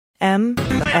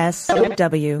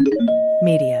MSW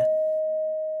Media.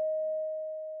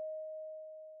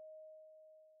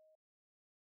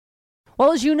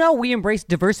 Well, as you know, we embrace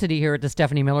diversity here at the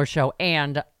Stephanie Miller Show,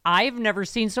 and I've never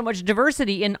seen so much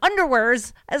diversity in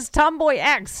underwears as Tomboy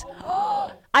X.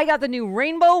 I got the new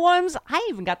rainbow ones. I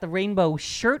even got the rainbow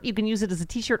shirt. You can use it as a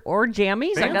t-shirt or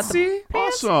jammies. Fancy? I got the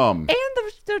pants Awesome. and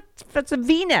it's a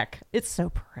V-neck. It's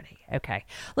so pretty. Okay.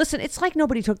 Listen, it's like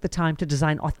nobody took the time to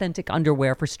design authentic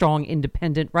underwear for strong,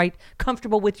 independent, right?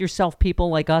 Comfortable with yourself people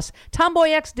like us.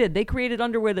 Tomboy X did. They created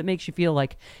underwear that makes you feel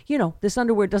like, you know, this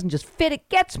underwear doesn't just fit, it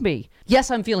gets me.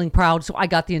 Yes, I'm feeling proud, so I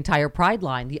got the entire Pride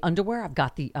line. The underwear, I've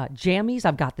got the jammies,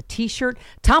 I've got the t-shirt.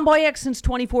 Tomboy X since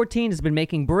 2014 has been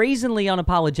making brazenly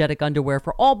unapologetic underwear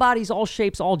for all bodies, all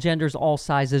shapes, all genders, all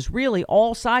sizes. Really,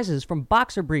 all sizes, from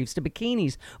boxer briefs to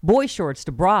bikinis, boy shorts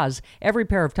to bras. Every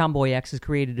pair of Tomboy X is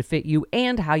created to fit you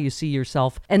and how you see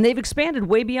yourself. And they've expanded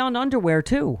way beyond underwear,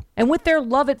 too. And with their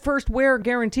love at first wear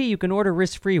guarantee, you can order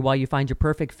risk-free while you find your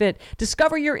perfect fit.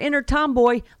 Discover your inner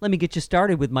tomboy. Let me get you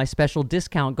started with my special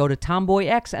discount. Go to Tomboy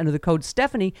X, enter the code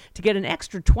Stephanie to get an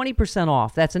extra 20%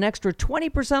 off. That's an extra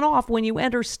 20% off when you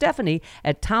enter Stephanie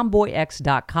at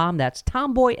tomboyx.com. That's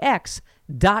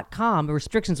tomboyx.com.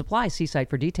 Restrictions apply. See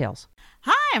site for details.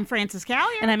 Hi, I'm Frances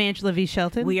Callier. And I'm Angela V.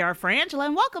 Shelton. We are Frangela,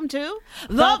 and welcome to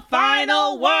The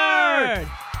Final Word.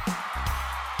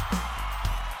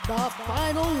 The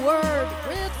Final Word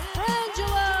with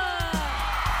Frangela.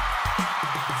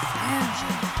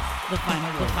 The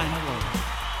Final Word. The Final Word.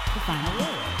 The Final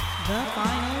Word. The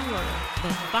Final Word.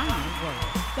 The Final Word.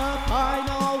 The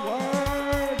Final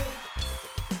Word.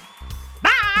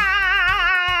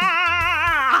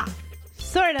 Bah!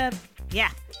 Sort of. Yeah.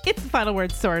 It's the final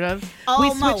word, sort of.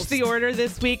 Almost. We switched the order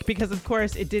this week because, of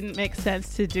course, it didn't make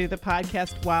sense to do the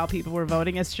podcast while people were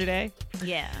voting yesterday.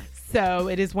 Yeah. So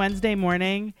it is Wednesday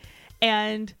morning.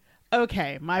 And,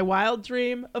 okay, my wild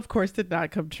dream, of course, did not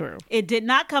come true. It did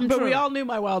not come true. But we all knew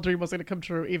my wild dream was going to come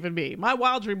true, even me. My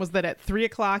wild dream was that at 3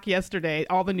 o'clock yesterday,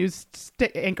 all the news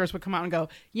anchors would come out and go,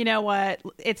 you know what?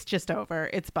 It's just over.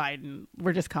 It's Biden.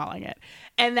 We're just calling it.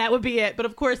 And that would be it. But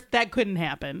of course, that couldn't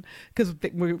happen because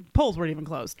polls weren't even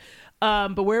closed.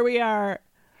 But where we are,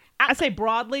 I say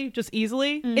broadly, just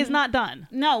easily, is not done.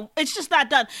 No, it's just not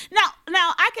done. Now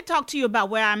I could talk to you about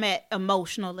where I'm at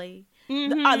emotionally.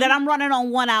 That I'm running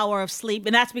on 1 hour of sleep,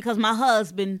 and that's because my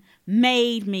husband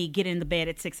made me get in the bed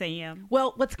at 6 a.m.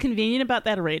 Well, what's convenient about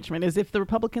that arrangement is if the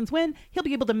Republicans win, he'll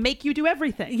be able to make you do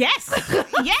everything. Yes,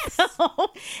 yes,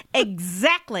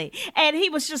 exactly. And he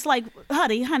was just like,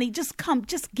 honey, just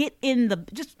get in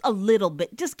just a little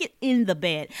bit, just get in the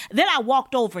bed. Then I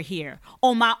walked over here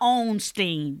on my own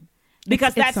steam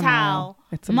because that's how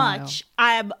much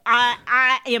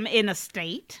I am in a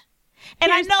state.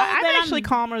 And I know I'm that actually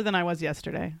calmer than I was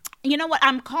yesterday. You know what?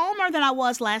 I'm calmer than I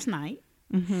was last night.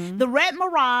 Mm-hmm. The Red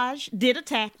Mirage did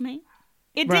attack me.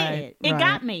 It did. It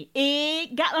got me.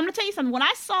 I'm going to tell you something. When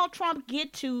I saw Trump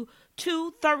get to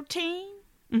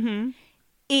 213,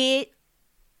 it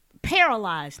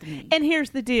paralyzed me. And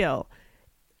here's the deal.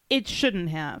 It shouldn't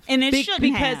have. And it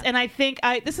shouldn't have. And I think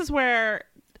this is where...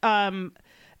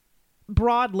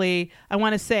 broadly, I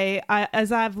want to say,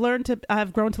 I've grown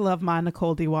to love Ma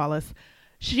Nicole D. Wallace.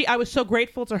 I was so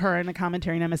grateful to her in a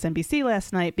commentary on MSNBC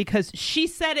last night because she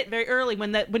said it very early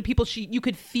when people you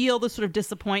could feel the sort of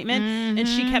disappointment, and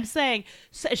she kept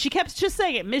just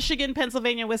saying it, Michigan,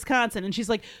 Pennsylvania, Wisconsin, and she's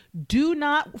like,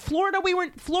 Florida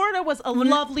was a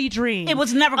lovely dream. It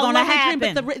was never going to happen.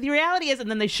 Dream, but the reality is,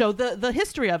 and then they show the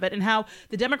history of it and how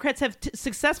the Democrats have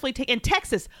successfully taken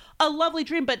Texas, a lovely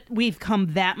dream, but we've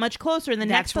come that much closer. In the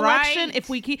next election, if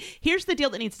we keep, here's the deal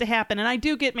that needs to happen, and I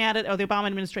do get mad at the Obama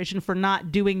administration for not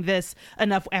doing this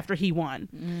enough after he won.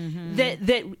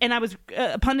 And I was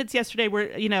pundits yesterday were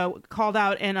called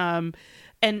out and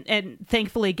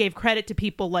thankfully gave credit to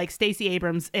people like Stacey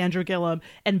Abrams, Andrew Gillum,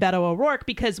 and Beto O'Rourke,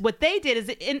 because what they did is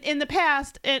in the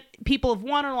past people have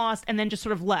won or lost and then just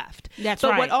sort of left. That's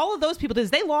right. But what all of those people did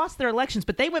is they lost their elections,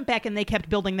 but they went back and they kept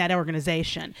building that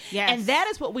organization. Yes. And that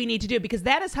is what we need to do, because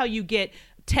that is how you get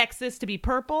Texas to be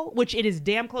purple, which it is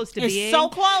damn close to being. It's so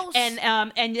close.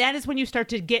 And that is when you start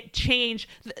to get change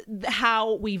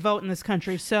how we vote in this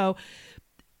country. So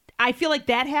I feel like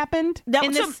that happened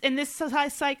in this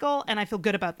cycle, and I feel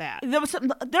good about that.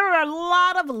 There are a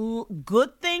lot of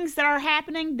good things that are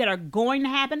happening, that are going to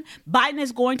happen. Biden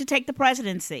is going to take the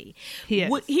presidency. He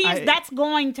is. That's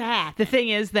going to happen. The thing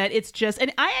is that it's just,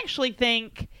 and I actually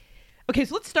think, okay,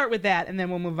 so let's start with that, and then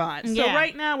we'll move on. So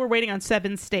right now we're waiting on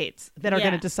 7 states that are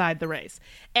going to decide the race.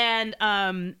 And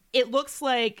it looks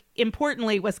like,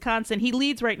 importantly, Wisconsin, he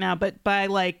leads right now, but by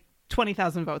like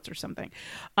 20,000 votes or something.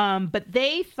 But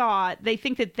they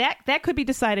think that could be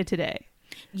decided today.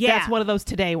 Yeah. That's one of those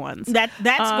today ones. That's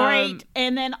great.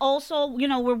 And then also,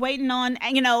 we're waiting on,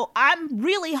 I'm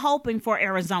really hoping for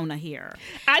Arizona here.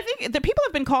 I think the people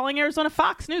have been calling Arizona.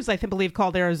 Fox News, I believe,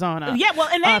 called Arizona. Yeah, well,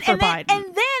 for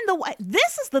Biden.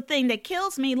 This is the thing that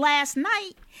kills me. Last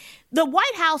night, the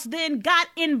White House then got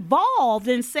involved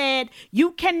and said,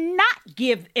 you cannot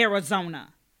give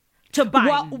Arizona to Biden.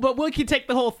 Well, but we can take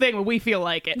the whole thing when we feel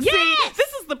like it. Yes! See, this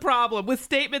is the problem with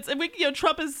statements. And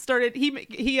Trump has started. He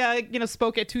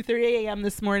spoke at 2:30 a.m.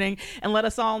 this morning and let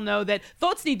us all know that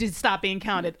votes need to stop being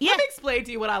counted. Yeah. Let me explain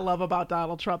to you what I love about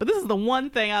Donald Trump. And this is the one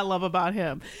thing I love about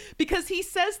him, because he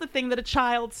says the thing that a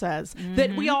child says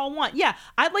that we all want. Yeah,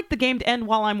 I'd like the game to end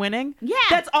while I'm winning. Yeah,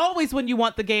 that's always when you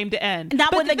want the game to end.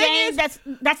 Not but when the game. is, that's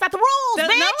not the rules, bitch.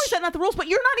 Not only is that not the rules, but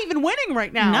you're not even winning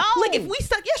right now. No. Like if we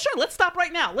stop, yeah, sure, let's stop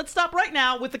right now. Let's stop right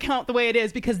now with the count the way it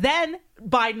is, because then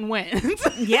Biden wins.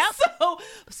 Yep.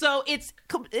 So it's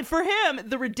for him,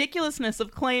 the ridiculousness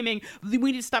of claiming we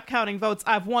need to stop counting votes,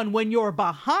 I've won, when you're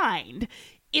behind,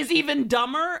 is even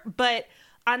dumber. But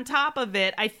on top of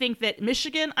it, I think that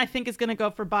Michigan, is going to go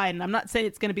for Biden. I'm not saying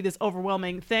it's going to be this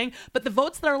overwhelming thing, but the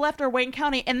votes that are left are Wayne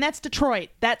County, and that's Detroit.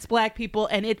 That's black people,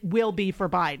 and it will be for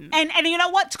Biden. And you know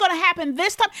what's going to happen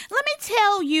this time? Let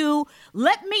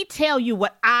me tell you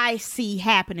what I see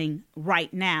happening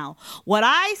right now. What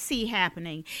I see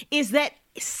happening is that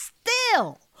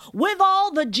still, with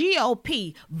all the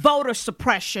GOP voter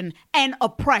suppression and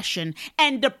oppression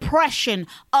and depression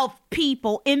of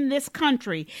people in this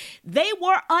country, they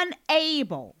were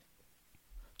unable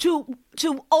to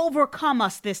overcome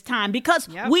us this time, because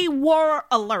we were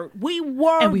alert, we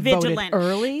were vigilant,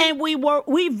 early, and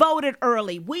we voted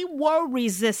early. We were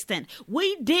resistant.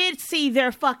 We did see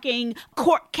their fucking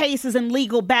court cases and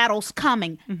legal battles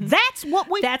coming. Mm-hmm. That's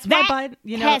why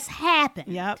Biden, has happened.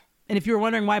 Yep. And if you were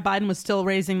wondering why Biden was still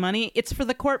raising money, it's for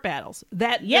the court battles.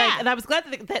 And I was glad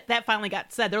that finally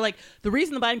got said. They're like, the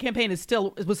reason the Biden campaign was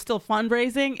still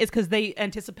fundraising is because they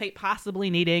anticipate possibly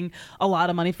needing a lot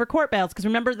of money for court battles. Because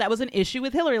remember, that was an issue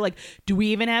with Hillary. Like, do we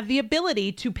even have the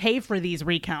ability to pay for these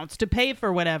recounts, to pay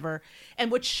for whatever?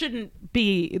 And which shouldn't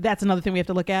be. That's another thing we have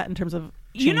to look at in terms of.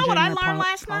 You know what I learned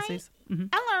last night? Mm-hmm.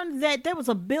 I learned that there was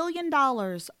 $1 billion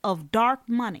of dark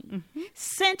money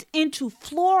sent into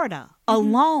Florida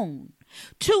alone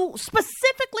to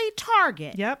specifically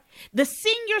target the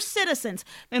senior citizens,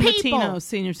 and people, Latino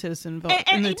senior citizen vote,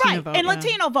 and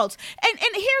Latino votes. And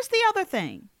here's the other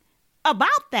thing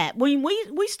about that. When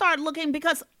we start looking,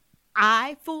 because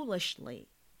I foolishly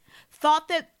thought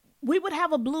that we would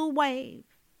have a blue wave,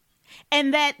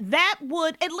 and that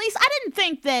would, at least I didn't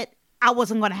think that I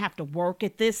wasn't going to have to work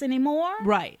at this anymore.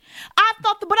 Right. I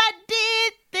thought, but I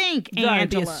did think,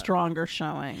 Angela, be a stronger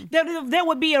showing. There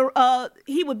would be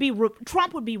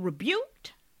Trump would be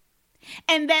rebuked,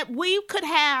 and that we could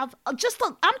have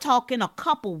I'm talking a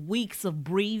couple weeks of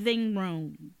breathing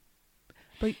room.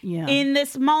 But in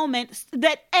this moment,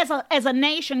 that as a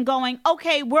nation going,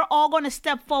 okay, we're all going to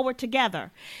step forward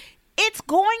together. It's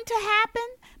going to happen,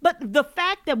 but the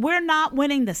fact that we're not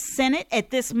winning the Senate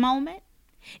at this moment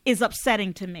is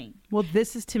upsetting to me. Well,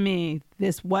 this is, to me,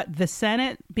 what the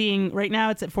Senate being right now,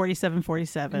 it's at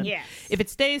 47-47. Yes. If it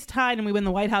stays tied and we win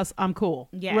the White House, I'm cool.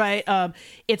 Yes. Right.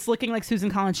 It's looking like Susan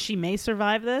Collins, she may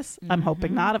survive this. I'm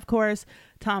hoping not, of course.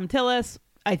 Tom Tillis,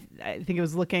 I think it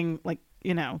was looking like,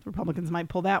 Republicans might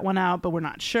pull that one out, but we're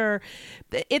not sure.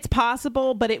 It's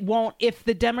possible, but it won't. If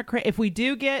we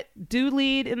do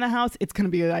lead in the House, it's going to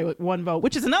be one vote,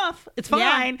 which is enough. It's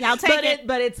fine. Yeah, I'll take it.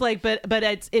 But it's like, but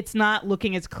it's not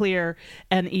looking as clear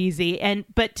and easy.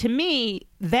 But to me,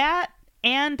 that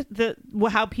and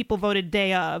how people voted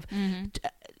day of.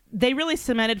 They really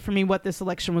cemented for me what this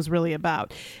election was really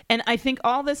about. And I think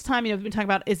all this time, we've been talking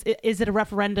about, is it a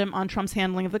referendum on Trump's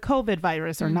handling of the COVID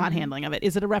virus or not handling of it?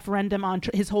 Is it a referendum on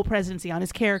his whole presidency, on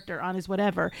his character, on his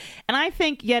whatever? And I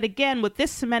think, yet again, what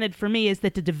this cemented for me is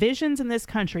that the divisions in this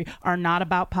country are not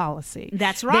about policy.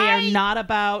 That's right. They are not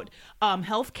about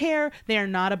health care. They are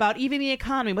not about even the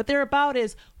economy. What they're about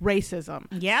is racism.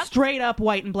 Yep. Straight up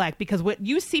white and black. Because what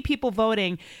you see people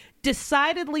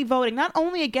decidedly voting not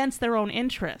only against their own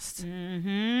interests,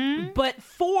 but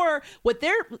for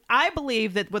I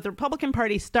believe that what the Republican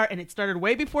Party and it started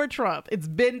way before Trump.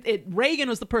 Reagan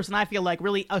was the person I feel like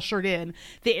really ushered in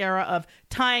the era of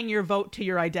tying your vote to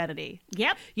your identity.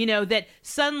 Yep. That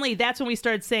suddenly that's when we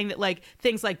started saying that like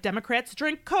things like Democrats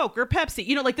drink Coke or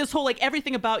Pepsi, like this whole like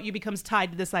everything about you becomes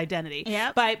tied to this identity.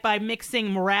 Yep. By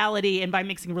mixing morality and by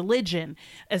mixing religion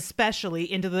especially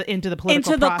into the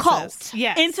political the process. Cult.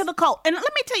 Yes. Into the cult. And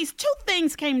let me tell you, two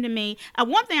things came to me.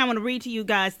 One thing I want to read to you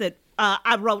guys that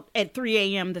I wrote at 3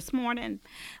 a.m. this morning.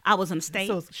 I was in a state.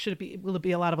 So will it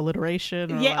be a lot of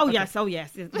alliteration? Or Yeah. a lot? Yes. Oh,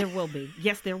 yes. There will be.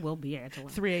 Yes, there will be, Angela.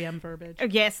 3 a.m. verbiage.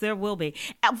 Yes, there will be.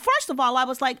 First of all, I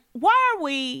was like, why are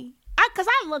we... Because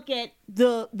I look at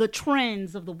the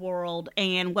trends of the world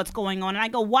and what's going on, and I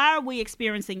go, why are we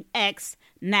experiencing X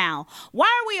now? Why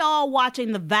are we all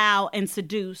watching The Vow and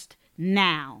Seduced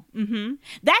now? Mm-hmm.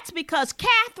 That's because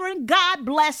Catherine, God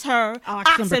bless her,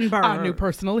 Oxenberg, our new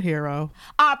personal hero,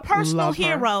 our personal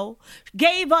hero,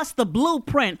 gave us the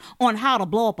blueprint on how to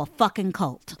blow up a fucking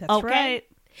cult. That's right.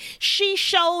 She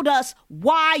showed us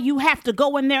why you have to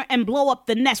go in there and blow up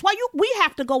the nest. We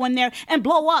have to go in there and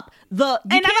blow up the.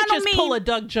 You can't just pull a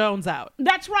Doug Jones out.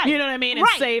 That's right. You know what I mean? And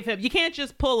save him. You can't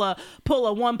just pull a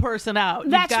one person out.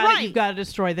 That's right. You've got to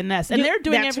destroy the nest. And they're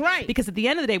doing that's right. Because at the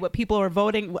end of the day, what people are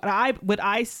voting, what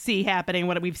I see happening,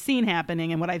 what we've seen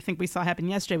happening, and what I think we saw happen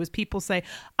yesterday was people say,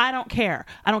 I don't care.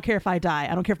 I don't care if I die.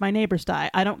 I don't care if my neighbors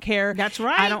die. I don't care. That's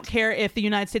right. I don't care if the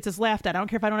United States is laughed at. I don't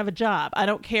care if I don't have a job. I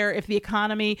don't care if the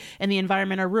economy and the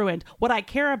environment are ruined. What I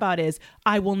care about is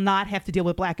I will not have to deal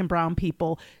with black and brown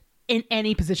people in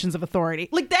any positions of authority.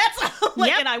 Like that's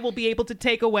and I will be able to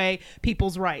take away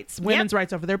people's rights, women's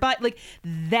rights over their body. Like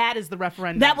that is the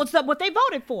referendum. That was what they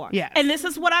voted for. Yeah. And this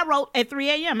is what I wrote at 3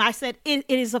 a.m. I said, it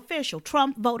is official.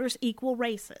 Trump voters equal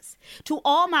racist. To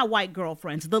all my white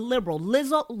girlfriends, the liberal,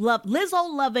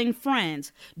 Lizzo-loving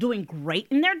friends doing great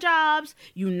in their jobs,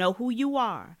 you know who you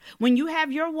are. When you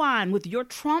have your wine with your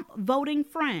Trump voting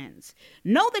friends,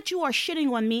 know that you are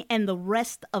shitting on me and the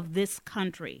rest of this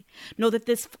country. Know that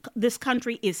this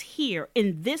country is here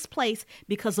in this place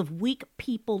because of weak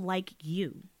people like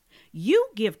you. You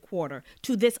give quarter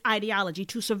to this ideology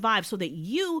to survive so that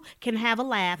you can have a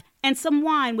laugh and some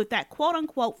wine with that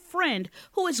quote-unquote friend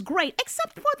who is great,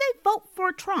 except for they vote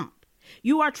for Trump.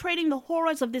 You are trading the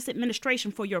horrors of this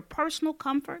administration for your personal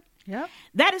comfort. Yeah.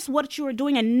 That is what you are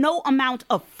doing, and no amount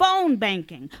of phone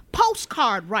banking,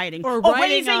 postcard writing, or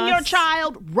raising your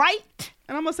child right.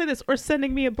 And I'm going to say this, or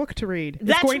sending me a book to read.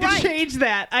 That's it's going right. to change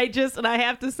that. And I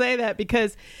have to say that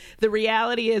because the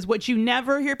reality is what you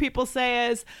never hear people say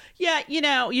is, yeah, you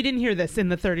didn't hear this in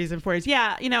the 30s and 40s.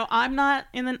 Yeah, I'm not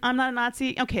a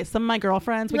Nazi. Okay, some of my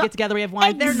girlfriends, we get together, we have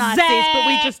wine. They're Nazis, but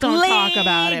we just don't talk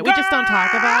about it. We just don't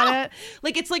talk about it.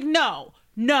 Like, it's like, no,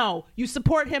 you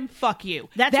support him, fuck you.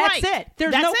 That's right. it.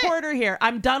 There's no quarter here.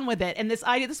 I'm done with it. And this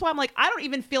idea, this is why I'm like, I don't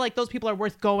even feel like those people are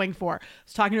worth going for. I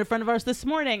was talking to a friend of ours this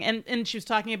morning, and she was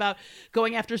talking about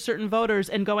going after certain voters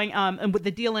and going and with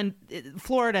the deal in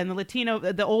Florida and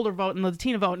the older vote and the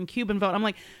Latino vote and Cuban vote. I'm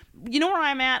like, you know where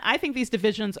I'm at? I think these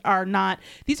divisions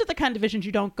these are the kind of divisions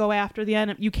you don't go after the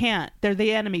enemy. You can't. They're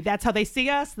the enemy. That's how they see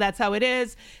us. That's how it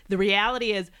is. The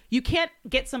reality is you can't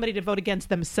get somebody to vote against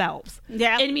themselves.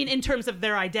 Yeah. I mean, in terms of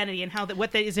their identity and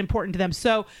what that is important to them.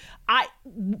 So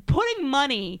putting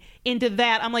money into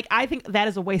that, I'm like, I think that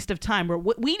is a waste of time. Where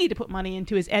what we need to put money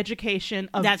into is education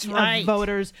of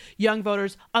voters, young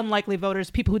voters, unlikely voters,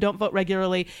 people who don't vote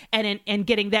regularly, and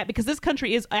getting that, because this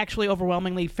country is actually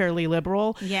overwhelmingly fairly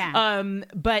liberal. Yeah.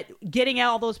 But getting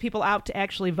all those people out to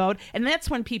actually vote, and that's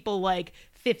when people like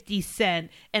 50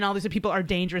 Cent and all these people are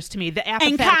dangerous to me. The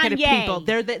apathetic kind of people.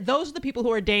 Those are the people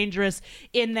who are dangerous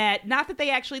in that, not that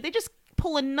they just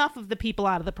pull enough of the people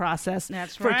out of the process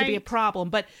for it to be a problem.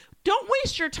 But don't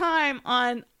waste your time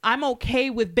on, I'm okay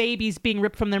with babies being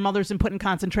ripped from their mothers and put in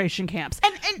concentration camps.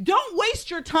 And don't waste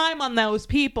your time on those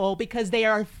people, because they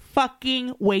are a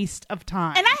fucking waste of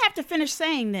time. And I have to finish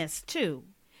saying this too.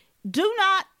 Do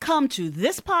not come to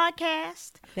this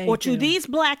podcast to these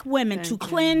black women to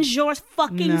cleanse your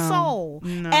fucking soul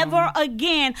ever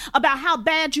again about how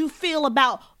bad you feel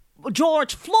about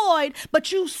George Floyd,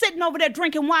 but you sitting over there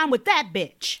drinking wine with that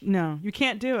bitch. No, you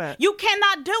can't do it. You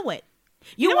cannot do it.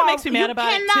 You know what makes me mad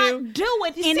about it too? You cannot do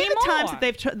it you anymore. See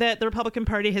the times that the Republican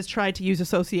Party has tried to use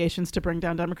associations to bring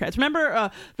down Democrats.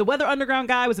 Remember, the Weather Underground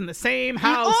guy was in the same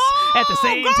house at the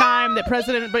same time that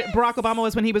President Barack Obama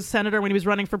was when he was senator, when he was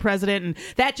running for president, and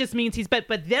that just means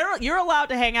but you're allowed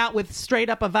to hang out with straight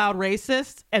up avowed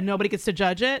racists, and nobody gets to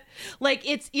judge it. Like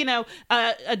it's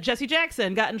Jesse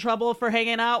Jackson got in trouble for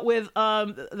hanging out with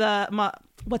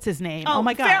what's his name? Oh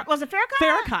my God. Was it Farrakhan?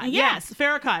 Farrakhan. Yes,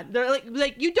 Farrakhan. They're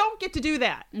like you don't get to do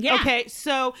that. Yeah. Okay.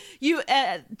 So you,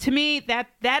 to me,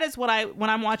 that is when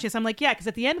I'm watching this, I'm like, yeah, because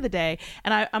at the end of the day,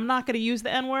 and I'm not going to use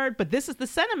the N-word, but this is the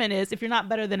sentiment is, if you're not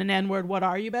better than an N-word, what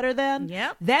are you better than?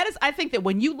 Yep. That is, I think that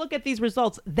when you look at these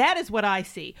results, that is what I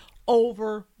see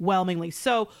overwhelmingly.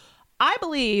 So I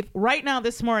believe right now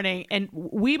this morning, and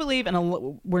we believe,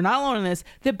 and we're not alone in this,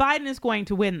 that Biden is going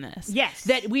to win this. Yes.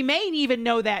 That we may even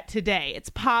know that today. It's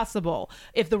possible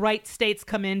if the right states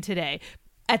come in today.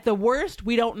 At the worst,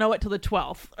 we don't know it till the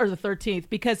 12th or the 13th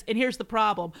because, and here's the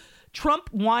problem. Trump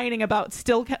whining about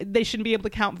they shouldn't be able to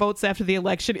count votes after the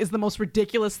election is the most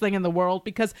ridiculous thing in the world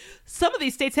because some of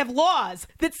these states have laws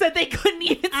that said they couldn't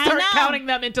even start counting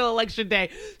them until election day.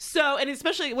 So, and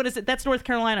especially, what is it? That's North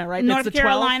Carolina, right? North That's the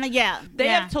Carolina, 12th. yeah. They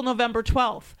have till November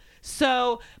 12th.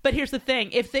 So, but here's the thing.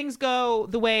 If things go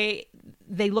the way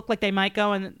they look like they might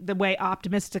go and the way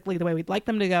optimistically, the way we'd like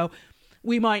them to go,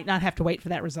 we might not have to wait for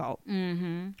that result.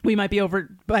 Mm-hmm. We might be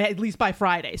over at least by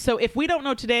Friday. So if we don't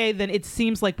know today, then it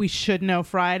seems like we should know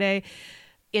Friday.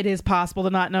 It is possible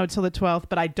to not know till the 12th,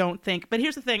 but I don't think. But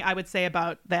here's the thing I would say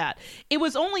about that. It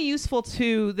was only useful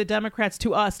to the Democrats,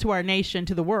 to us, to our nation,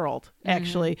 to the world,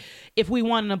 actually, if we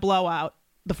won a blowout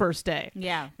the first day.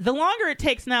 Yeah. The longer it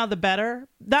takes now, the better.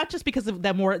 Not just because of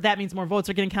that means more votes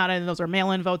are getting counted, and those are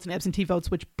mail-in votes and absentee votes,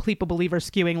 which people believe are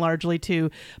skewing largely to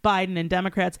Biden and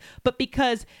Democrats, but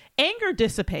because anger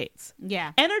dissipates.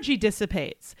 Yeah. Energy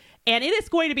dissipates. And it is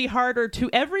going to be harder to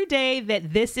every day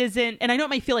that this isn't, and I know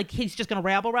it may feel like he's just going to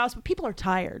rabble rouse, but people are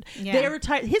tired. Yeah. They're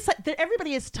tired.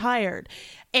 Everybody is tired.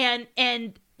 And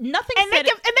nothing and said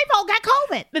they've all got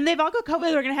COVID. And they've all got COVID.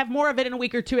 They're going to have more of it in a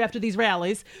week or two after these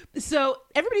rallies. So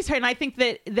everybody's tired. And I think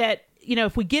that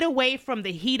if we get away from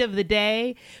the heat of the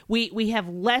day, we have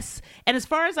less. And as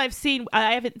far as I've seen,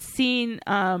 I haven't seen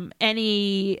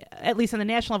any, at least on the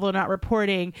national level, not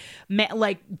reporting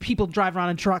like people drive around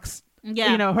in trucks.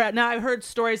 Yeah. Now I've heard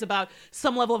stories about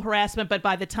some level of harassment, but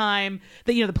by the time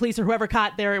that, the police or whoever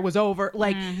caught there, it was over.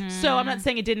 So I'm not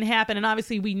saying it didn't happen. And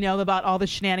obviously we know about all the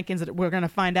shenanigans that we're going to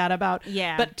find out about.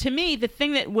 Yeah. But to me, the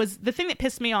thing that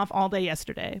pissed me off all day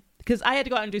yesterday, because I had to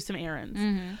go out and do some errands.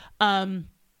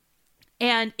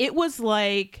 And it was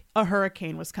like a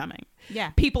hurricane was coming. Yeah.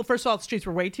 People, first of all, the streets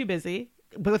were way too busy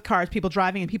with cars, people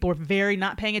driving, and people were very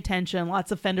not paying attention.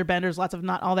 Lots of fender benders, lots of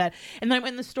not all that. And then I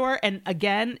went in the store, and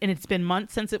again, and it's been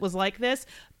months since it was like this,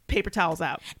 paper towels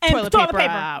out, and toilet paper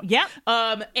out. Yep.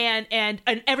 And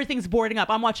everything's boarding up.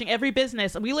 I'm watching every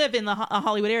business. We live in the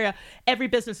Hollywood area. Every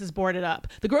business is boarded up.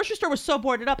 The grocery store was so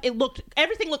boarded up,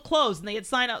 everything looked closed, and they had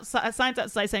signs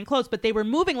outside saying closed, but they were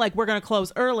moving like we're going to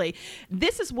close early.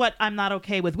 This is what I'm not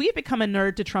okay with. We have become a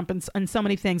nerd to Trump and so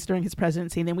many things during his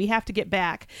presidency, and then we have to get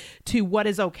back to what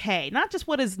is okay, not just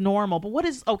what is normal, but what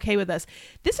is okay with us.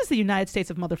 This is the United States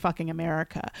of motherfucking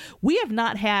America. We have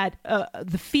not had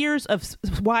the fears of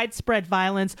widespread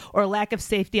violence or lack of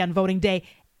safety on voting day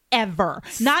ever.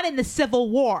 Not in the Civil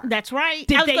War. That's right.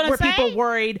 Were people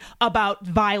worried about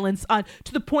violence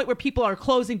to the point where people are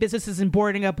closing businesses and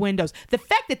boarding up windows. The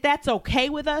fact that that's okay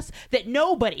with us, that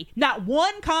nobody, not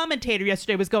one commentator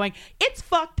yesterday was going, it's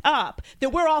fucked up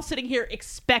that we're all sitting here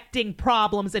expecting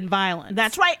problems and violence.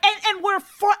 That's right. And we're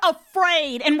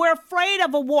afraid, and we're afraid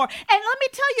of a war. And let me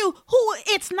tell you who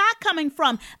it's not coming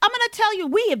from. I'm going to tell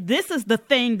you, this is the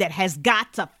thing that has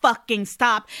got to fucking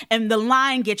stop, and the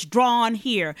line gets drawn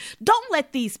here. Don't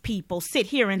let these people sit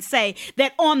here and say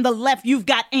that on the left you've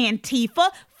got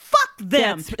Antifa. Fuck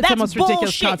them. That's the most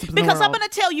ridiculous concept in the because I'm world. going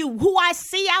to tell you who I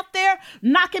see out there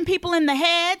knocking people in the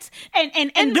heads and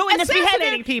doing this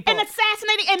assassinating people and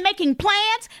assassinating and making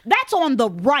plans. That's on the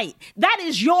right. That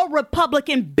is your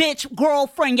Republican bitch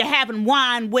girlfriend you're having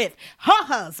wine with, her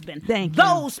husband. Thank you.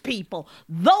 Those people.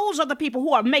 Those are the people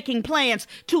who are making plans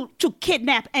to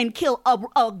kidnap and kill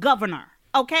a governor.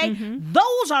 Okay? Mm-hmm.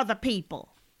 Those are the people.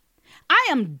 I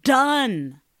am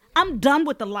done. I'm done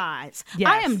with the lies. Yes.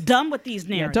 I am done with these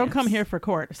narratives. Don't come here for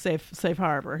court. Safe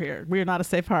harbor here. We are not a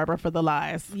safe harbor for the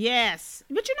lies. Yes.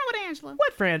 But you know what, Angela?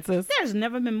 What, Francis? There's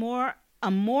never been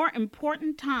a more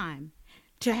important time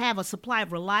to have a supply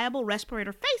of reliable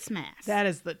respirator face masks. That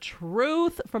is the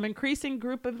truth. From increasing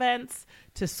group events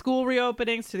to school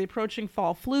reopenings to the approaching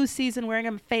fall flu season, wearing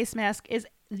a face mask is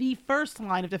the first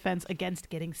line of defense against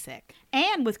getting sick.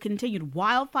 And with continued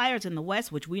wildfires in the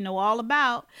West, which we know all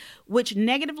about, which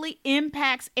negatively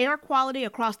impacts air quality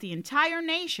across the entire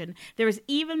nation, there is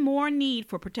even more need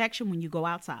for protection when you go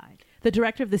outside. The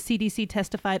director of the CDC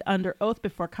testified under oath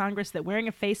before Congress that wearing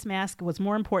a face mask was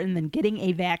more important than getting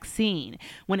a vaccine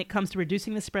when it comes to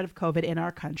reducing the spread of COVID in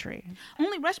our country.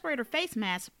 Only respirator face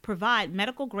masks provide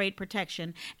medical-grade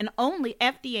protection, and only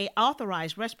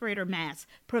FDA-authorized respirator masks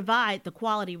provide the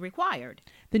quality required.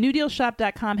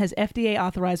 TheNewDealShop.com has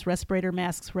FDA-authorized respirator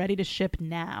masks ready to ship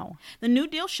now.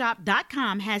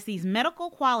 TheNewDealShop.com has these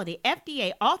medical-quality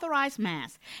FDA-authorized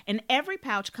masks, and every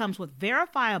pouch comes with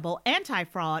verifiable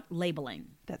anti-fraud label labeling.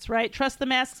 That's right. Trust the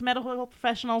masks medical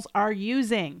professionals are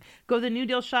using. Go to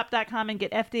newdealshop.com and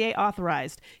get FDA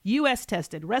authorized, U.S.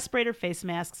 tested respirator face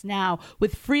masks now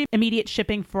with free immediate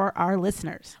shipping for our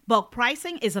listeners. Bulk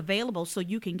pricing is available so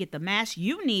you can get the mask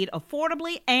you need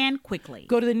affordably and quickly.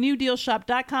 Go to the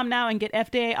newdealshop.com now and get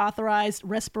FDA authorized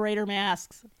respirator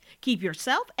masks. Keep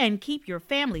yourself and keep your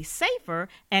family safer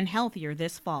and healthier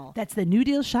this fall. That's the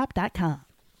newdealshop.com.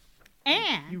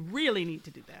 And You really need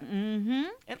to do that. Mm-hmm.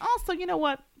 And also, you know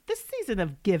what? This season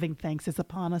of giving thanks is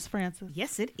upon us, Frances.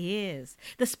 yes, it is.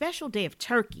 The special day of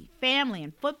turkey, family,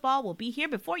 and football will be here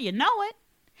before you know it.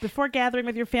 Before gathering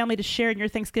with your family to share in your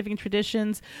Thanksgiving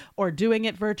traditions or doing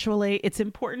it virtually, it's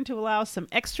important to allow some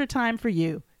extra time for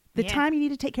you. The Yeah. time you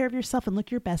need to take care of yourself and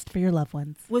look your best for your loved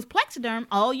ones. With Plexiderm,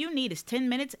 all you need is 10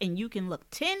 minutes and you can look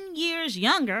 10 years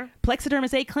younger. Plexiderm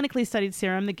is a clinically studied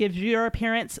serum that gives your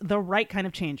appearance the right kind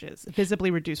of changes.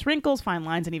 Visibly reduce wrinkles, fine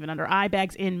lines, and even under eye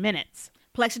bags in minutes.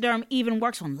 Plexiderm even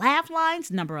works on laugh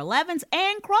lines, number 11s,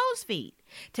 and crow's feet.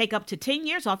 Take up to 10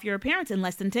 years off your appearance in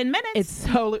less than 10 minutes.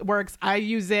 It works. I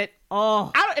use it.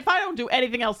 Oh, If I don't do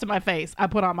anything else to my face, I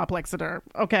put on my Plexiderm.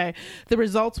 Okay. The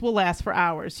results will last for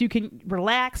hours. You can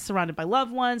relax surrounded by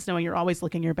loved ones, knowing you're always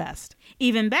looking your best.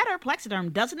 even better,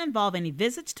 Plexiderm doesn't involve any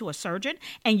visits to a surgeon,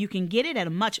 and you can get it at a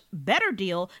much better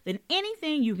deal than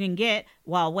anything you can get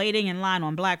while waiting in line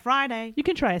on Black Friday. You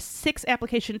can try a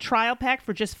 6-application trial pack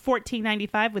for just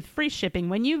 $14.95 with free shipping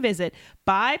when you visit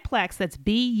BuyPlex, that's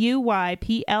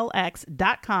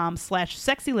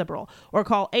BUYPLX.com/sexyliberal, or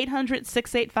call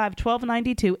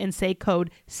 800-685-1292 and say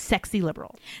code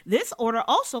SEXYLIBERAL. This order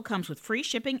also comes with free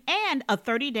shipping and a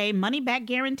 30-day money-back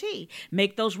guarantee.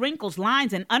 Make those wrinkles,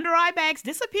 lines, and under-eye bags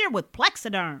disappear with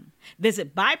Plexiderm.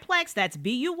 Visit BuyPlex, that's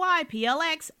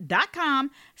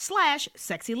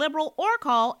BUYPLX.com/sexyliberal, or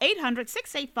call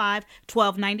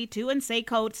 800-685-1292 and say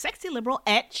code SEXYLIBERAL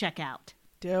at checkout.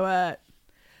 Do it.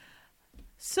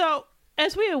 So,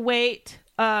 as we await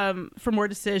for more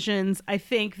decisions, I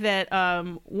think that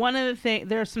one of the things,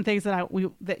 there are some things that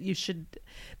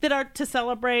that are to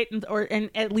celebrate and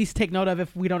at least take note of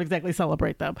if we don't exactly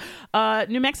celebrate them.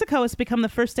 New Mexico has become the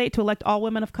first state to elect all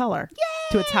women of color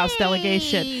to its House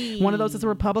delegation. One of those is a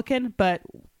Republican, but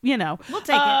you know, We'll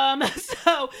take it.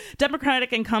 So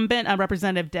Democratic incumbent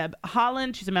Representative Deb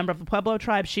Haaland, she's a member of the Pueblo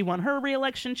tribe. She won her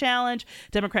re-election challenge.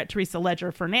 Democrat Teresa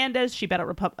Ledger Fernandez, she bet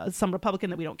some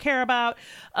Republican that we don't care about.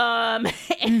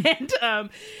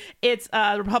 It's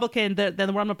Republican. The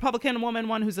one Republican woman,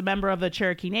 one who's a member of the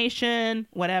Cherokee Nation.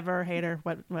 Whatever, hater,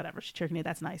 whatever. She's Cherokee Nation.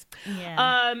 That's nice.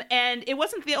 Yeah. And it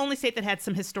wasn't the only state that had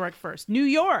some historic firsts. New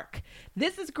York.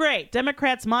 This is great.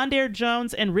 Democrats Mondaire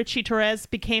Jones and Richie Torres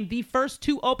became the first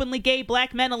two openly gay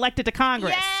black men elected to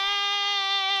Congress.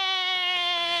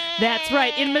 That's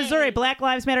right. In Missouri, Black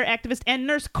Lives Matter activist and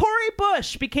nurse Cori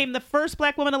Bush became the first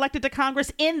black woman elected to Congress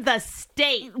in the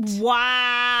state.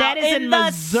 Wow. That is in the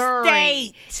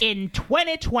Missouri state. in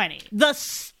 2020. The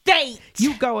state.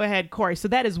 You go ahead, Corey. So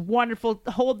that is wonderful.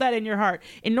 Hold that in your heart.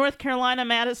 In North Carolina,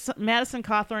 Madison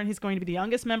Cawthorn, he's going to be the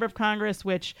youngest member of Congress,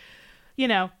 which, you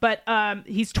know, but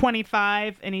he's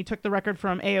 25 and he took the record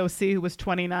from AOC, who was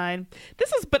 29.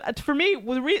 But for me,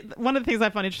 one of the things I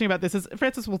find interesting about this is,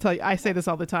 Frances will tell you, I say this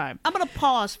all the time. I'm going to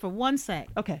pause for 1 sec.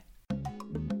 Okay.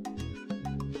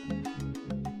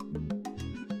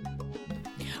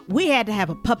 We had to have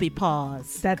a puppy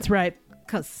pause That's right.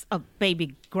 because a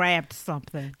baby grabbed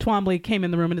something. Twombly came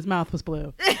in the room and his mouth was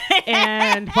blue.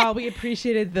 And while we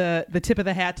appreciated the tip of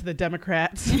the hat to the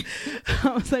Democrats, I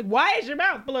was like, why is your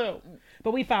mouth blue?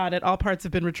 But we found it. All parts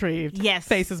have been retrieved. Yes.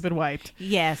 Face has been wiped.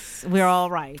 Yes, we're all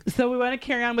right. So we want to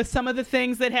carry on with some of the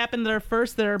things that happened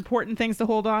that are important things to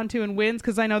hold on to and wins,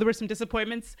 because I know there were some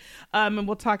disappointments, and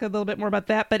we'll talk a little bit more about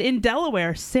that. But in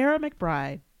Delaware, Sarah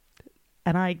McBride,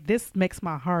 and this makes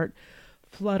my heart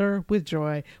flutter with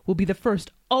joy, will be the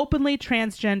first openly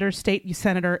transgender state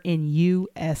senator in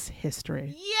U.S.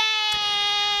 history.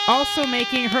 Yay! Also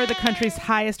making her the country's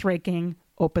highest ranking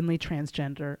openly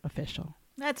transgender official.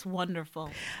 That's wonderful.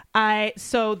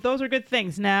 So those are good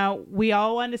things. Now, we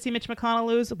all wanted to see Mitch McConnell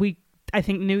lose. I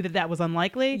think knew that was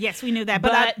unlikely. Yes, we knew that.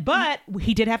 But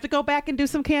he did have to go back and do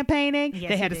some campaigning. Yes,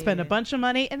 they had he to spend a did. bunch of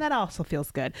money, and that also feels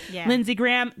good. Yeah. Lindsey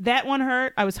Graham, that one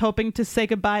hurt. I was hoping to say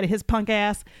goodbye to his punk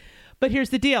ass. But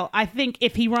here's the deal. I think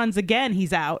if he runs again,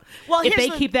 he's out. Well, if here's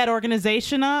they keep that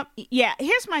organization up. Yeah,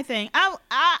 here's my thing.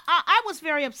 I was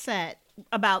very upset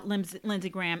about Lindsey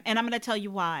Graham, and I'm going to tell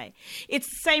you why. It's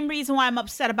the same reason why I'm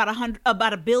upset about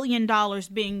 $1 billion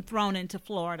being thrown into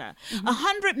Florida.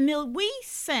 We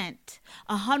sent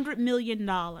 $100 million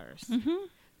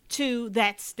to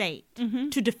that state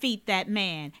to defeat that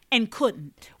man and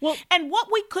couldn't. Well- and what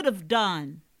we could have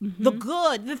done The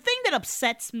good, the thing that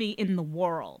upsets me in the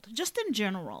world, just in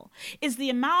general, is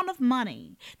the amount of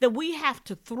money that we have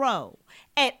to throw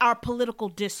at our political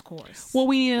discourse. Well,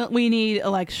 we need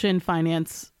election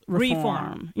finance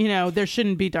reform. There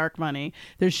shouldn't be dark money.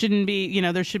 There shouldn't be,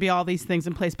 there should be all these things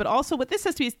in place. But also what this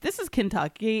has to be, this is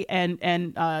Kentucky and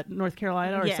North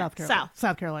Carolina or South Carolina?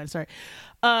 South Carolina, sorry.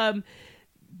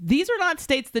 These are not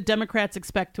states that Democrats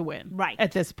expect to win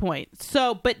at this point.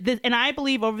 So, and I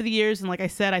believe over the years, and like I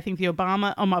said, I think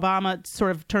Obama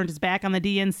sort of turned his back on the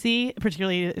DNC,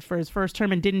 particularly for his first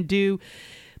term, and didn't do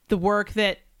the work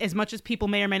that, as much as people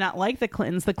may or may not like the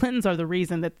Clintons are the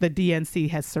reason that the DNC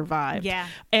has survived. Yeah.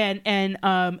 And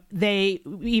they,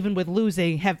 even with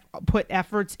losing, have put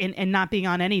efforts in and not being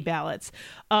on any ballots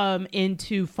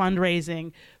into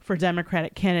fundraising for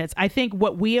Democratic candidates. I think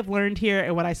what we have learned here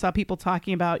and what I saw people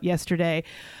talking about yesterday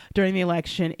during the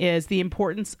election is the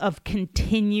importance of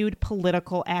continued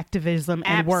political activism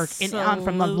and work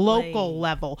from the local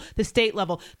level, the state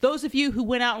level. Those of you who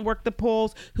went out and worked the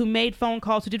polls, who made phone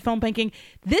calls, who did phone banking,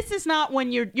 this is not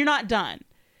when you're not done.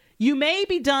 You may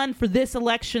be done for this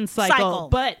election cycle,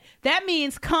 but that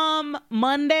means come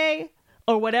Monday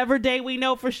or whatever day we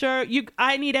know for sure,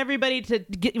 I need everybody to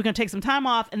get, you're going to take some time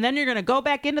off, and then you're going to go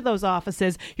back into those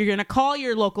offices. You're going to call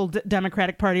your local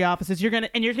Democratic Party offices. You're going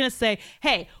to say,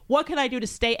 hey, what can I do to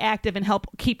stay active and help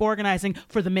keep organizing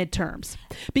for the midterms?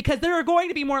 Because there are going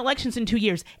to be more elections in 2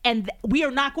 years, and we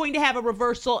are not going to have a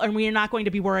reversal, and we are not going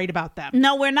to be worried about them.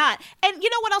 No, we're not. And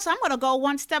you know what else? I'm going to go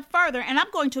one step further, and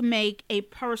I'm going to make a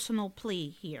personal plea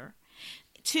here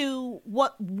to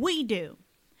what we do.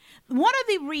 One of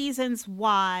the reasons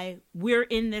why we're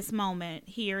in this moment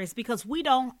here is because we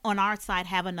don't, on our side,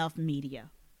 have enough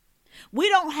media. We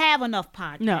don't have enough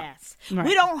podcasts. No, right.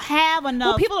 We don't have enough.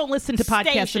 Well, people don't listen to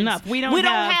podcasts stations. Enough. We don't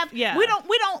have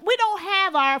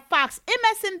our Fox.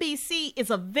 MSNBC is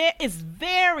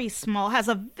very small, has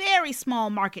a very small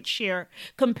market share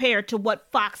compared to what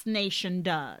Fox Nation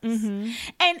does. Mm-hmm.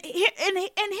 And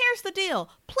here's the deal.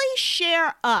 Please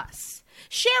share us.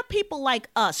 Share people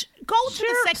like us. Go to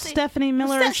the sexy Stephanie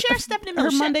Miller. Share Stephanie Miller.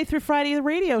 Her Monday through Friday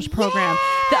radio program.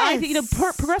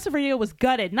 Yes. Progressive radio was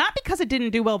gutted, not because it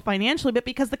didn't do well financially, but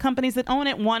because the companies that own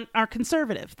it are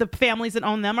conservative. The families that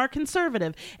own them are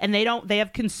conservative, and they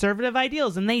have conservative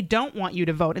ideals, and they don't want you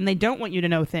to vote, and they don't want you to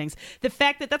know things. The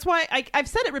fact that's why I've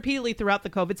said it repeatedly throughout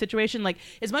the COVID situation. Like,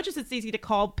 as much as it's easy to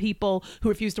call people who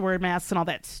refuse to wear masks and all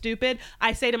that stupid,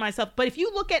 I say to myself, but if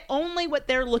you look at only what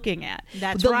they're looking at,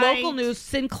 that's the right. Local news,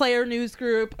 Sinclair News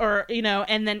Group, or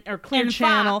Clear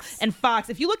Channel and Fox.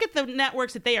 If you look at the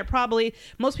networks that they are probably,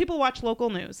 most people watch local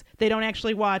news. They don't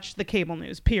actually watch the cable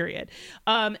news, period.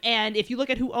 And if you look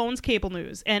at who owns cable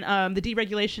news and the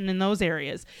deregulation in those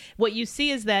areas, what you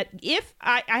see is that if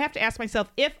I have to ask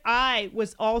myself, if I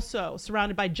was also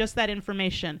surrounded by just that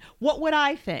information, what would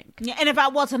I think? Yeah, and if I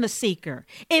wasn't a seeker,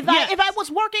 if I was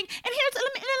working, and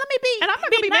let me be, and I'm not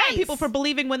going to be mad at people for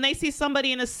believing when they see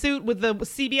somebody in a suit with the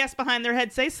CBS behind their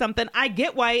head say something. I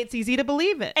get why it's easy to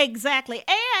believe it. Exactly.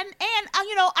 And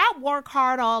I work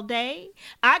hard all day.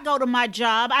 I go to my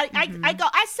job.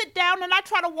 I sit down and I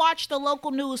try to watch the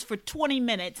local news for 20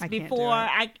 minutes before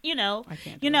I can't.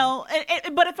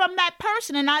 But if I'm that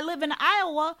person and I live in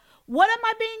Iowa, what am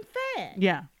I being fed?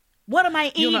 Yeah. What am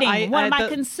I eating? What am I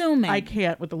consuming? I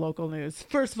can't with the local news.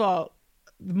 First of all,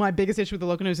 my biggest issue with the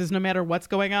local news is no matter what's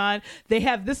going on,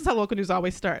 this is how local news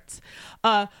always starts.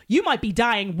 You might be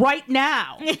dying right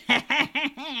now.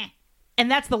 And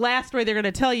that's the last story they're going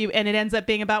to tell you. And it ends up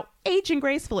being about aging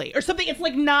gracefully or something. It's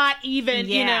like not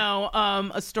even,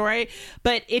 a story.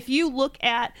 But if you look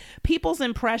at people's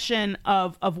impression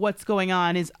of what's going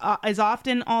on is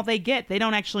often all they get. They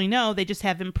don't actually know. They just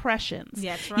have impressions.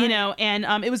 That's right.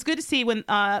 And it was good to see when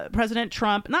President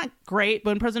Trump, not great,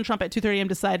 but when President Trump at 2:30 a.m.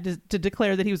 decided to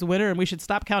declare that he was the winner and we should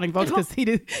stop counting votes because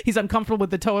he's uncomfortable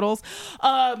with the totals.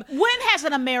 When has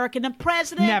an American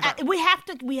president? Never. We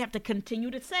have to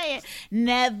continue to say it.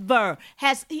 Never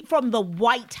has he, from the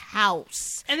White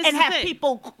House and have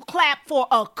people clap for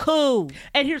a coup.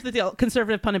 And here's the deal.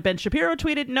 Conservative pundit Ben Shapiro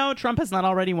tweeted, no, Trump has not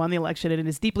already won the election, and it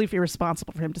is deeply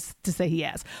irresponsible for him to say he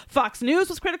has. Fox News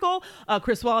was critical.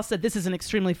 Chris Wallace said this is an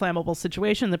extremely flammable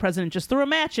situation. The president just threw a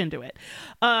match into it.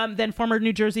 Then former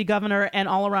New Jersey governor and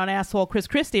all-around asshole Chris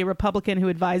Christie, a Republican who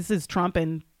advises Trump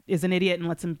and is an idiot and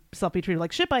lets himself be treated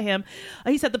like shit by him.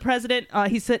 He said the president,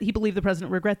 he said he believed the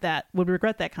president would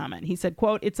regret that comment. He said,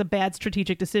 quote, "It's a bad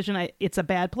strategic decision. It's a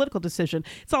bad political decision.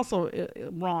 It's also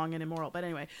wrong and immoral." But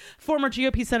anyway, former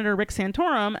GOP Senator Rick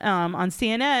Santorum on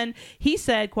CNN, he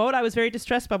said, quote, "I was very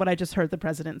distressed by what I just heard the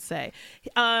president say."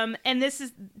 And this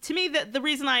is, to me, the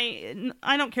reason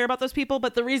I don't care about those people,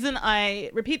 but the reason I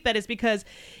repeat that is because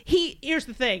here's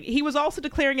the thing. He was also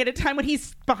declaring it at a time when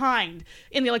he's behind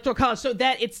in the Electoral College, so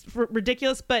that it's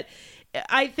ridiculous. But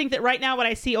I think that right now what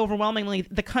I see overwhelmingly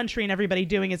the country and everybody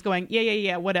doing is going,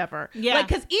 yeah, whatever. Yeah. Like,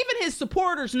 because even his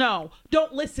supporters know,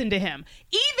 don't listen to him.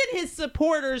 Even his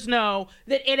supporters know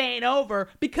that it ain't over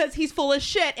because he's full of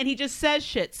shit and he just says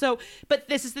shit. So, but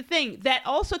this is the thing that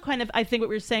also kind of, I think what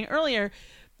we were saying earlier,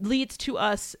 leads to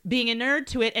us being inured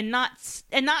to it and not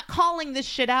calling this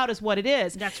shit out as what it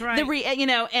is. That's right.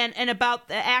 And about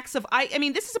the acts of, I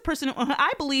mean, this is a person who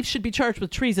I believe should be charged with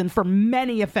treason for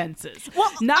many offenses.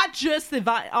 Well, not just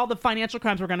all the financial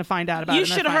crimes we're going to find out about. You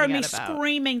should have heard me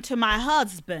screaming to my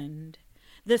husband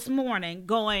this morning,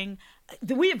 going,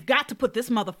 "We have got to put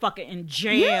this motherfucker in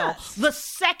jail." Yes. The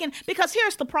second, because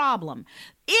here's the problem: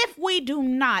 if we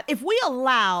don't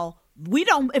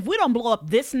blow up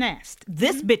this nest,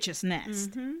 this bitch's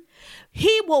nest,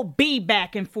 he will be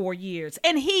back in 4 years,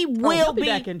 and he'll be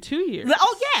back in 2 years.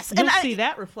 Oh yes, you'll see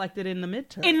that reflected in the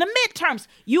midterms. In the midterms,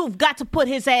 you've got to put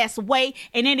his ass away,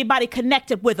 and anybody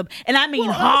connected with him, and I mean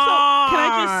hard. Also,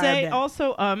 can I just say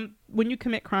also, when you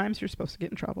commit crimes, you're supposed to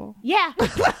get in trouble. Yeah,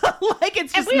 like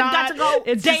it's just and we've got to go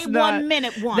it's day just one, not,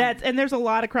 minute one. And there's a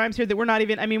lot of crimes here that we're not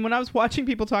even. I mean, when I was watching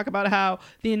people talk about how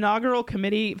the inaugural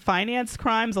committee finance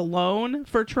crimes alone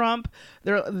for Trump,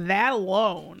 that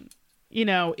alone,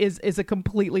 is a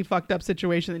completely fucked up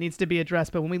situation that needs to be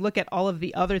addressed. But when we look at all of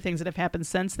the other things that have happened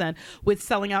since then, with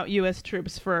selling out U.S.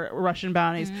 troops for Russian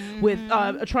bounties, with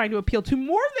trying to appeal to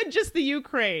more than just the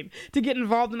Ukraine to get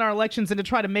involved in our elections and to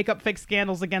try to make up fake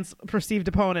scandals against perceived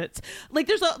opponents, like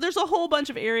there's a whole bunch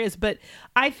of areas. But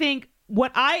I think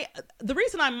the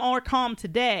reason I'm more calm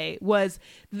today was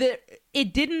that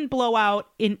it didn't blow out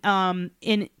in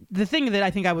the thing that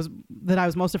I think I was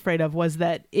most afraid of was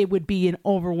that it would be an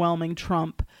overwhelming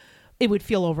Trump. It would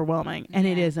feel overwhelming, and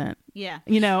it isn't. Yeah.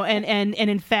 And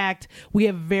in fact, we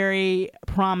have very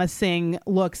promising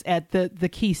looks at the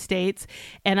key states.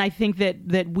 And I think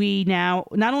that we now,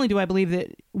 not only do I believe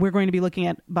that we're going to be looking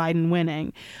at Biden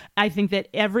winning, I think that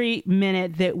every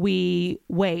minute that we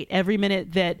wait, every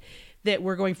minute that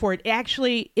we're going forward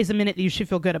actually is a minute that you should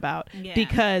feel good about,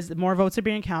 because more votes are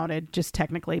being counted, just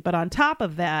technically. But on top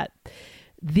of that,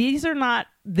 this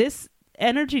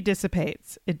energy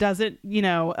dissipates. It doesn't,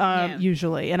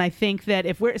 usually. And I think that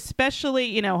if we're,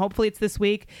 especially, hopefully it's this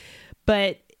week,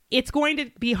 but it's going to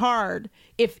be hard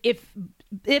if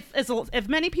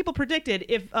many people predicted,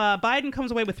 if Biden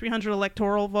comes away with 300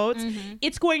 electoral votes,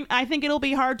 I think it'll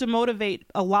be hard to motivate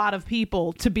a lot of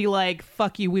people to be like,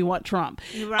 fuck you, we want Trump.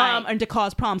 Right. And to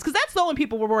cause problems. Because that's the only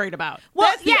people we're worried about.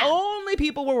 That's the only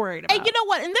people we're worried about. And you know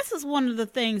what? And this is one of the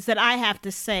things that I have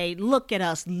to say, look at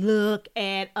us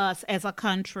as a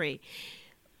country.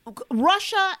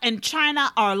 Russia and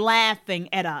China are laughing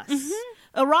at us.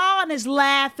 Iran is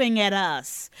laughing at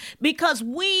us because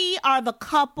we are the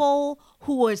couple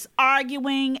who is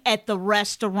arguing at the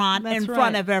restaurant in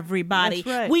front of everybody.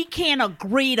 That's right. We can't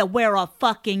agree to wear a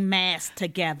fucking mask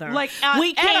together. Like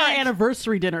we at our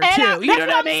anniversry dinner too. You know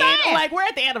what I mean? Saying. Like we're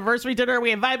at the anniversary dinner, we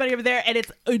invite everybody over there, and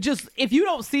it's just, if you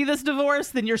don't see this divorce,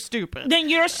 then you're stupid. Then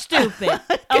you're stupid.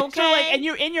 Okay. And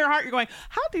you're in your heart, you're going,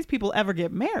 how did these people ever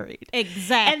get married?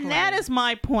 Exactly. And that is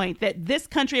my point, that this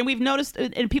country, and we've noticed,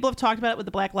 and people have talked about it with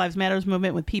the Black Lives Matters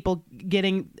movement, with people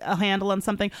getting a handle on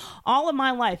something. All of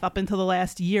my life up until the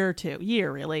last year or two,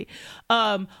 really,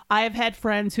 I have had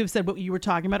friends who've said what you were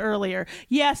talking about earlier.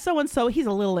 Yeah, so-and-so, he's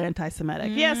a little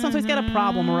anti-Semitic. Yeah, so-and-so, he's got a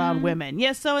problem around women.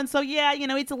 Yeah, so-and-so, yeah,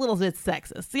 he's a little bit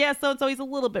sexist. Yeah, so-and-so, he's a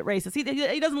little bit racist.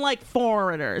 He doesn't like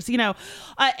foreigners, and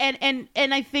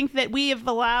I think that we have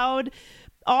allowed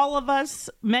all of us,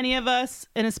 many of us,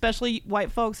 and especially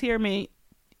white folks, hear me,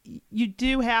 you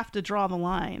do have to draw the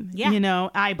line. Yeah.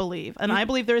 I believe. And I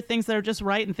believe there are things that are just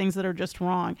right and things that are just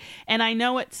wrong. And I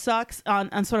know it sucks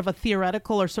on sort of a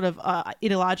theoretical or sort of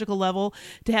ideological level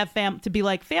to have to be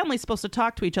like, family's supposed to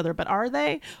talk to each other, but are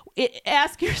they?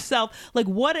 Ask yourself, like,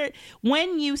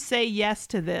 when you say yes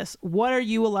to this, what are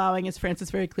you allowing, as Frances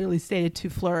very clearly stated, to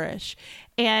flourish?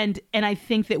 And I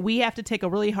think that we have to take a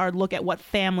really hard look at what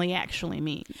family actually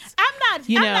means. I'm not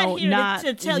here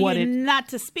to tell you not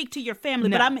to speak to your family,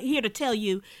 but I'm here to tell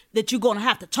you that you're going to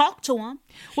have to talk to them.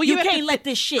 Well, you can't let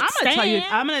this shit stand.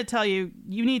 I'm going to tell you,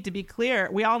 you need to be clear.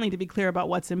 We all need to be clear about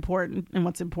what's important and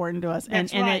what's important to us.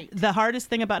 That's right. The hardest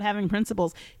thing about having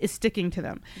principles is sticking to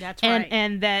them. That's right.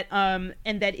 And that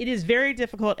it is very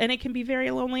difficult, and it can be very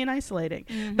lonely and isolating.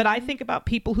 Mm-hmm. But I think about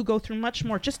people who go through much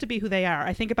more just to be who they are.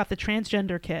 I think about the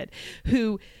transgender kid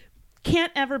who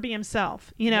can't ever be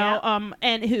himself,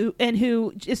 and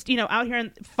who just, out here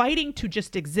and fighting to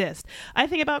just exist. I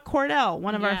think about Cordell,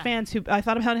 one of our fans, who I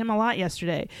thought about him a lot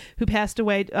yesterday, who passed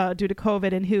away due to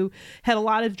COVID, and who had a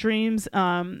lot of dreams,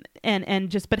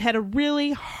 but had a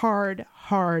really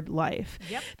hard life.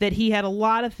 Yep. That he had a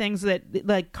lot of things that,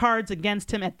 like, cards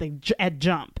against him at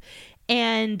jump.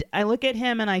 And I look at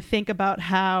him and I think about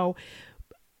how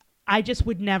I just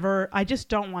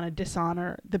don't want to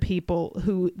dishonor the people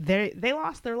who they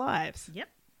lost their lives. Yep.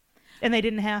 And they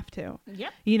didn't have to.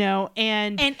 Yep.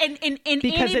 And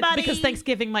because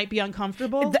Thanksgiving might be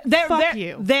uncomfortable. Fuck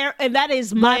you. And that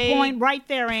is my point right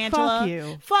there,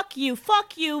 Angela. Fuck you.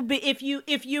 Fuck you. But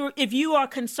if you are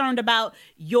concerned about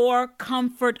your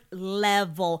comfort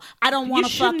level, I don't want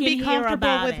to fucking hear about it. You shouldn't be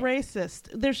comfortable with racist.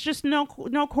 There's just no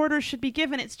quarters should be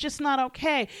given. It's just not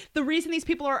okay. The reason these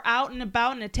people are out and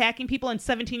about and attacking people, and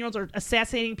 17-year-olds are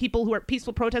assassinating people who are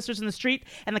peaceful protesters in the street,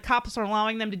 and the cops are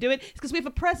allowing them to do it, is because we have a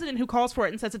president who calls for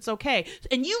it and says it's okay.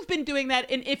 And you've been doing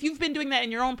that, and if you've been doing that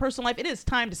in your own personal life, it is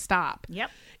time to stop. Yep.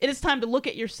 It is time to look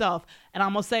at yourself. And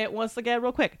I'm gonna say it once again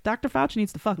real quick. Dr. Fauci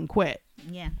needs to fucking quit.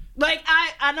 Yeah. Like,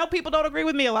 I know people don't agree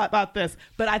with me a lot about this,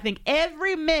 but I think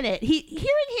every minute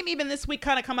hearing him even this week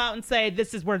kind of come out and say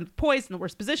we're poised in the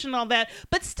worst position and all that,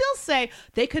 but still say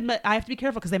I have to be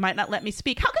careful because they might not let me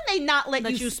speak. How can they not let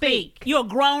you speak? You're a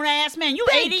grown ass man. You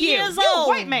 80 years You're old, a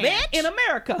white man bitch. in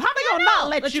America. How they gonna not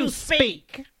let you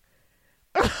speak?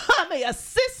 I'm a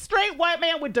cis straight white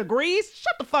man with degrees.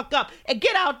 Shut the fuck up and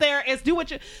get out there and do what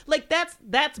you like.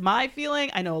 That's my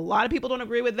feeling. I know a lot of people don't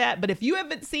agree with that, but if you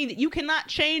haven't seen that you cannot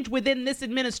change within this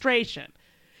administration,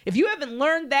 if you haven't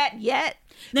learned that yet,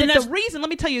 then the reason, let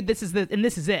me tell you, this is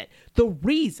it. The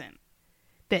reason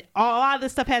that a lot of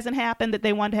this stuff hasn't happened that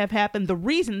they want to have happen, the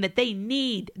reason that they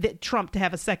need that Trump to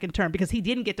have a second term, because he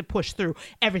didn't get to push through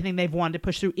everything they've wanted to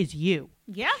push through, is you.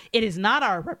 Yeah. It is not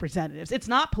our representatives. It's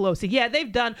not Pelosi. Yeah,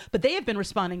 but they have been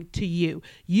responding to you.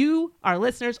 You, our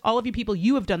listeners, all of you people,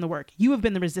 you have done the work. You have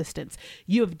been the resistance.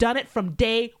 You have done it from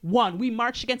day one. We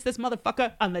marched against this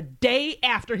motherfucker on the day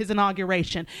after his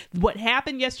inauguration. What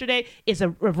happened yesterday is a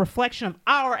reflection of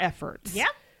our efforts. Yep.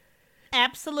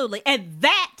 Absolutely. And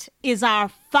that is our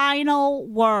final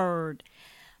word.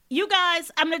 You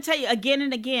guys, I'm going to tell you again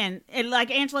and again, and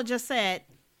like Angela just said,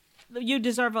 you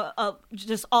deserve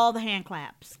just all the hand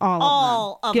claps.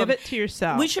 All of them. Give them. it to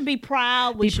yourself. We should be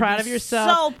proud. Be proud of yourself.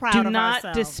 So proud of ourselves. Do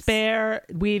not despair.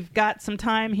 We've got some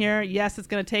time here. Yes, it's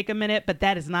going to take a minute, but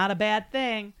that is not a bad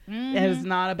thing. Mm-hmm. That is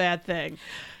not a bad thing.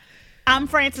 I'm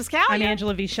Frances Callier. I'm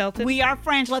Angela V. Shelton. We are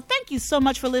Frangela. Thank you so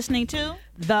much for listening to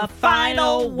The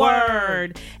Final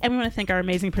Word. And we want to thank our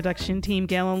amazing production team,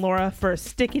 Gail and Laura, for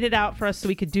sticking it out for us so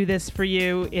we could do this for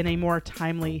you in a more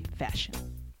timely fashion.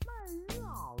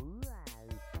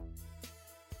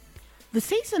 The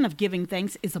season of giving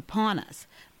thanks is upon us.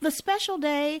 The special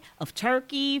day of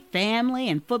turkey, family,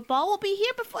 and football will be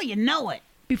here before you know it.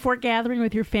 Before gathering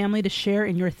with your family to share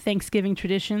in your Thanksgiving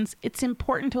traditions, it's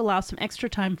important to allow some extra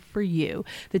time for you,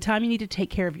 the time you need to take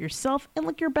care of yourself and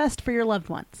look your best for your loved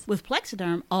ones. With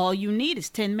Plexiderm, all you need is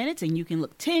 10 minutes and you can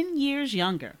look 10 years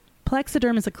younger.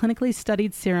 Plexiderm is a clinically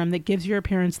studied serum that gives your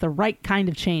appearance the right kind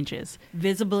of changes.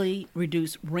 Visibly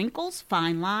reduce wrinkles,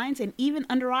 fine lines, and even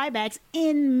under eye bags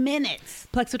in minutes.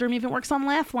 Plexiderm even works on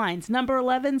laugh lines, number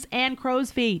 11s, and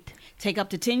crow's feet. Take up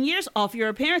to 10 years off your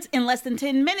appearance in less than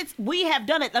 10 minutes. We have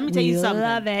done it. Let me tell you something.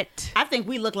 Love it. I think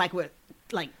we look like we're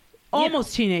like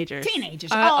almost teenagers.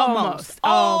 Almost.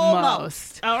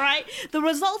 Almost. All right. The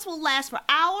results will last for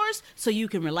hours, so you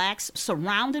can relax,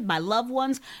 surrounded by loved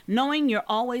ones, knowing you're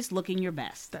always looking your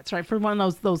best. That's right. For one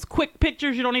of those quick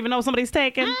pictures you don't even know somebody's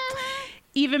taken.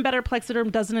 Even better, Plexiderm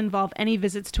doesn't involve any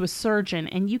visits to a surgeon,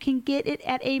 and you can get it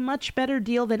at a much better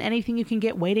deal than anything you can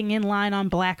get waiting in line on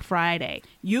Black Friday.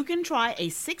 You can try a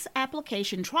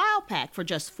 6-application trial pack for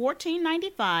just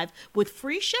 $14.95 with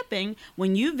free shipping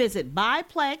when you visit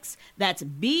BuyPlex, that's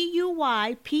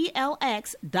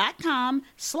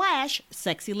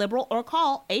BUYPLX.com/sexyliberal, or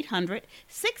call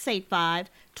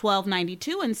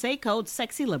 800-685-1292 and say code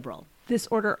SEXYLIBERAL. This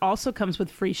order also comes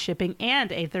with free shipping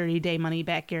and a 30-day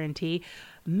money-back guarantee.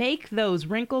 Make those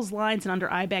wrinkles, lines, and under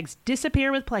eye bags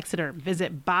disappear with Plexiderm.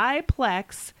 Visit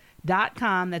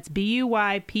buyplex.com. That's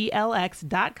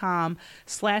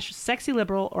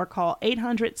BUYPLX.com/sexyliberal or call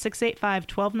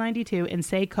 800-685-1292 and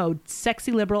say code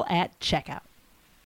sexyliberal at checkout.